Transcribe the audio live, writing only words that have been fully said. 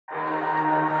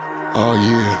Oh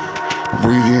yeah,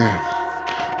 breathe in,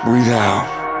 breathe out.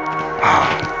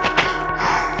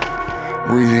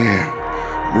 Breathe in,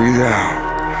 breathe out.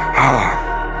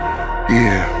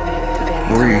 Yeah,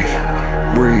 breathe,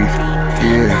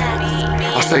 yeah.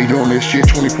 I stay doing this shit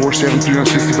 24/7,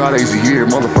 365 days a year,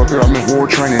 motherfucker. I'm in war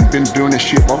training, been doing this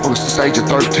shit, motherfucker, since the age of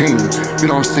 13.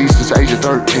 Been on the sea since the age of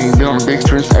 13, been on the big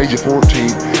screen since the age of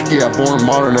 14. Yeah, born a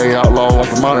modern day outlaw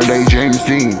like a modern day James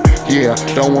Dean. Yeah,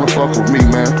 don't wanna fuck with me,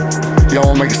 man. Y'all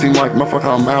wanna make it seem like, motherfucker,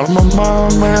 I'm out of my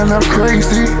mind, man, I'm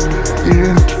crazy.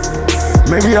 Yeah,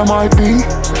 maybe I might be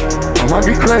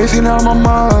crazy now in my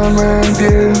mind, man,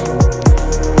 yeah.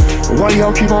 Why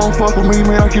y'all keep on fucking with me,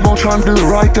 man? I keep on trying to do the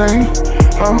right thing,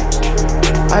 huh?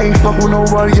 I ain't fucking with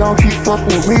nobody, y'all keep fucking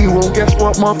with me. Well, guess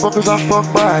what, motherfuckers, I fuck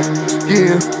back,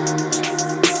 yeah.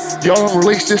 Y'all don't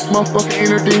release this motherfucking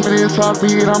inner demon inside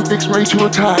me, and I'm fixing ready to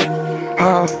attack,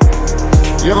 huh?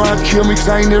 Y'all gonna have to kill me, cause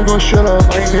I ain't never gonna shut up.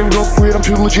 I ain't never gonna quit, I'm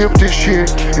too legit with this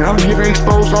shit. And I'm here to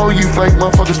expose all you fake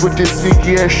motherfuckers with this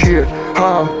sneaky ass shit,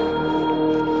 huh?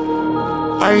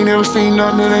 I ain't never seen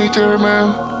nothing that ain't there,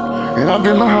 man. And I've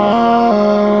been the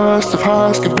highest of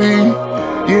highs could be,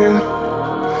 yeah.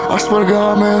 I swear to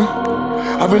God, man,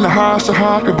 I've been the highest of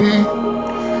high could be.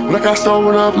 Like I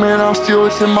sobered up, man, I'm still,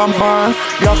 it's in my mind.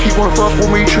 Y'all keep wanna fuck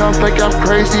with me, trying to think I'm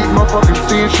crazy. Motherfucking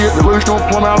seeing shit, the lyrics don't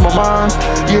plumb out of my mind.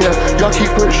 Yeah, y'all keep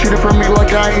putting shit in front of me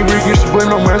like I ain't reading your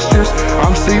subliminal messages.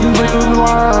 I'm seeing through the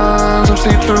lines, I'm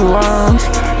seeing through the lines,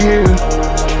 yeah.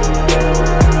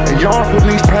 And y'all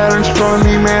putting these patterns in front of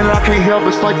me, man, and I can't help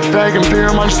it. It's like the daggum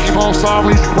theorem, I just keep on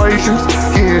solving these equations,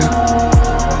 yeah.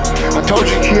 I told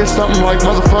you kids something like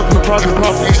motherfucking the project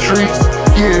off these streets,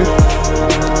 yeah.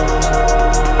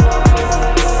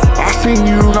 Seen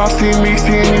you, not seen me,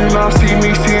 seeing you, not see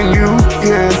me, seeing you,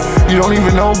 yeah. You don't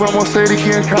even know, but I'm gonna say it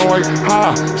again, kinda like,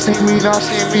 ha. See me, not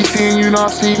seeing me, seeing you,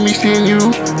 not seeing me, seeing you,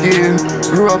 yeah.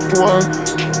 Grew up, boy,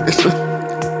 it's the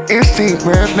instinct,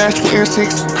 man, natural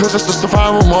instincts, cause it's a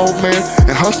survival mode, man.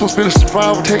 And hustle's been a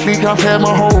survival technique I've had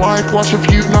my whole life. Watch a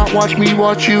few, not watch me,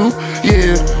 watch you,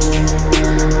 yeah.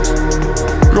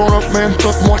 Growing up, man,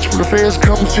 fucking watching when the feds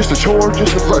come, it's just a chore,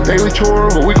 just a daily chore,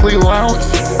 a weekly allowance,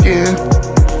 yeah.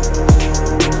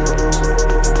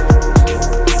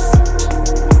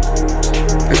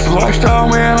 Lifestyle,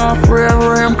 man, I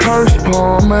forever am cursed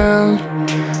upon, man.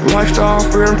 Lifestyle I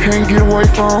forever can't get away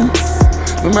from,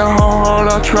 no matter how hard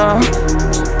I try.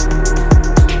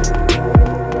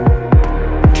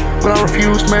 But I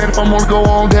refuse, man, if I'm gonna go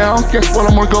on down. Guess what,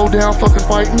 I'm gonna go down fucking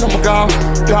fighting. I'm a guy,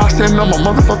 die standing on my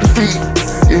motherfucking feet,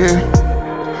 yeah.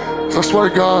 So I swear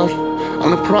to God,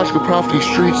 I'm the product of property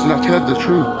streets, and I tell the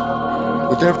truth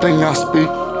with everything I speak.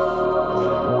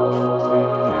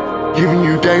 Giving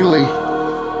you daily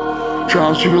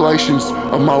trials and tribulations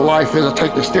of my life as I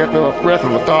take the step of a breath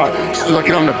of a thought, so I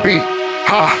get on the beat,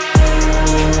 ha.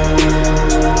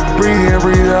 Breathe in,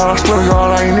 breathe out, I swear to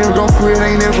God, I ain't never gonna quit,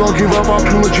 I ain't never gonna give up, I'm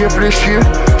too legit for this shit,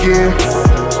 yeah.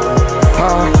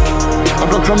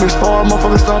 I'm gonna come this far,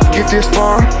 motherfuckers, stop to get this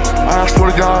far. I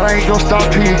swear to God, I ain't gonna stop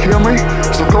till you kill me.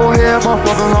 So go ahead,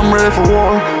 motherfuckers, I'm ready for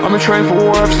war. I've been training for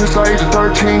war ever since the age of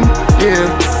 13, yeah.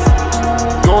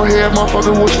 Go ahead,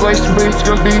 motherfucker, which lace to be, it's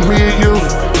gonna be me and you.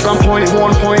 I'm pointing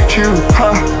 1.2,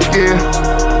 huh, yeah.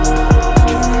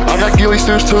 I got ghillie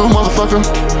suits too, motherfucker,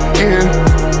 yeah.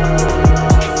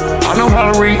 I know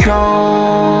how to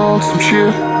recon some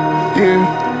shit, yeah,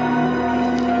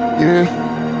 yeah.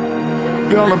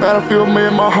 Been on the battlefield,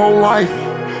 man, my whole life,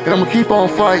 and I'm gonna keep on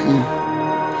fighting.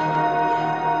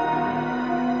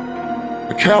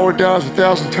 A coward dies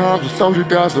 1,000 times, a soldier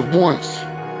dies at once.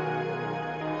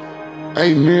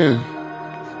 Amen.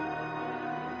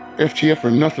 FTF or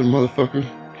nothing, motherfucker.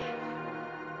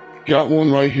 Got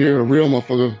one right here, a real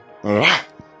motherfucker.